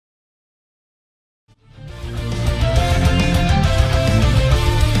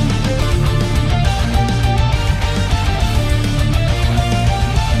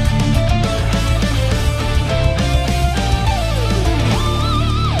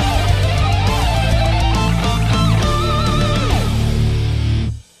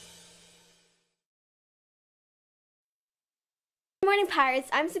morning, Pirates.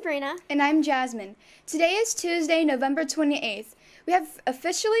 I'm Sabrina. And I'm Jasmine. Today is Tuesday, November 28th. We have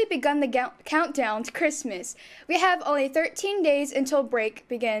officially begun the countdown to Christmas. We have only 13 days until break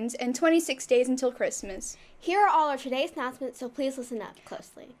begins and 26 days until Christmas. Here are all our today's announcements, so please listen up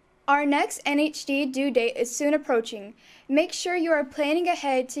closely. Our next NHD due date is soon approaching. Make sure you are planning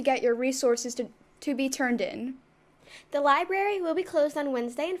ahead to get your resources to be turned in. The library will be closed on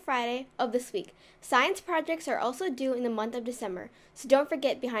Wednesday and Friday of this week. Science projects are also due in the month of December, so don't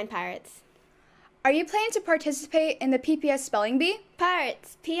forget Behind Pirates. Are you planning to participate in the PPS spelling bee?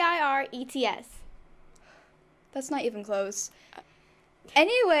 Pirates, P-I-R-E-T-S. That's not even close.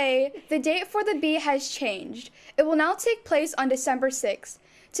 Anyway, the date for the bee has changed. It will now take place on December 6th.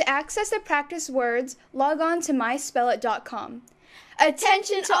 To access the practice words, log on to myspellit.com.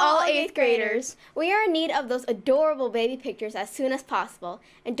 Attention to all 8th graders! We are in need of those adorable baby pictures as soon as possible.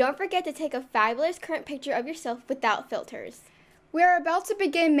 And don't forget to take a fabulous current picture of yourself without filters. We are about to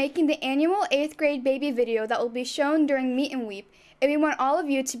begin making the annual 8th grade baby video that will be shown during Meet and Weep, and we want all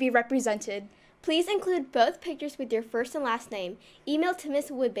of you to be represented. Please include both pictures with your first and last name. Email to Miss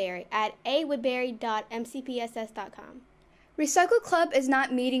Woodbury at awoodbury.mcpss.com. Recycle Club is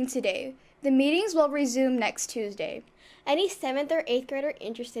not meeting today. The meetings will resume next Tuesday. Any 7th or 8th grader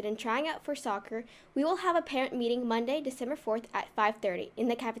interested in trying out for soccer, we will have a parent meeting Monday, December 4th at 5:30 in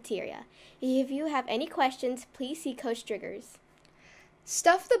the cafeteria. If you have any questions, please see Coach Driggers.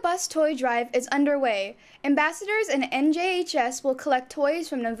 Stuff the Bus toy drive is underway. Ambassadors and NJHS will collect toys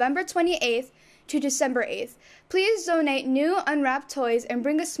from November 28th to December 8th. Please donate new unwrapped toys and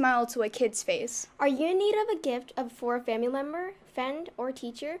bring a smile to a kid's face. Are you in need of a gift for a family member, friend, or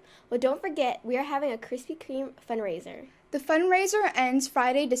teacher? Well, don't forget, we are having a Krispy Kreme fundraiser. The fundraiser ends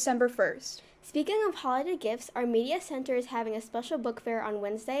Friday, December 1st. Speaking of holiday gifts, our media center is having a special book fair on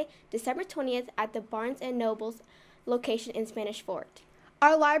Wednesday, December 20th at the Barnes & Noble's location in Spanish Fort.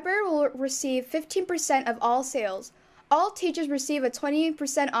 Our library will receive 15% of all sales. All teachers receive a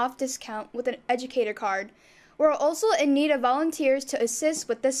 20% off discount with an educator card. We're also in need of volunteers to assist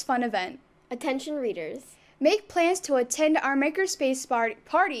with this fun event. Attention readers. Make plans to attend our Makerspace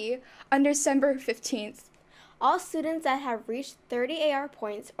party on December 15th. All students that have reached 30 AR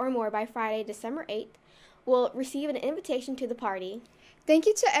points or more by Friday, December 8th, will receive an invitation to the party. Thank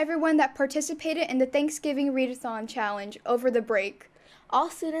you to everyone that participated in the Thanksgiving Readathon Challenge over the break. All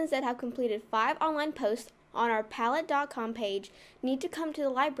students that have completed 5 online posts on our palette.com page need to come to the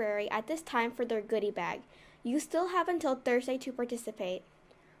library at this time for their goodie bag. You still have until Thursday to participate.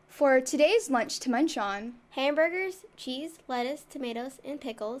 For today's lunch to munch on: hamburgers, cheese, lettuce, tomatoes, and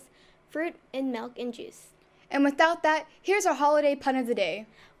pickles, fruit and milk and juice. And without that, here's our holiday pun of the day.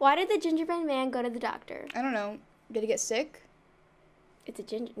 Why did the gingerbread man go to the doctor? I don't know. Did he get sick? It's a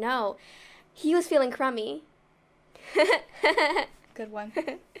ginger. No. He was feeling crummy. Good one.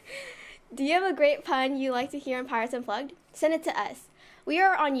 Do you have a great pun you like to hear on Pirates Unplugged? Send it to us. We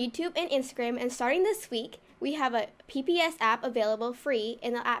are on YouTube and Instagram, and starting this week, we have a PPS app available free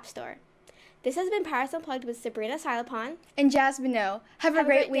in the App Store. This has been Pirates Unplugged with Sabrina Silapon and Jasmine No. Have a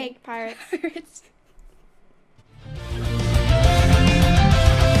great week, Pirates.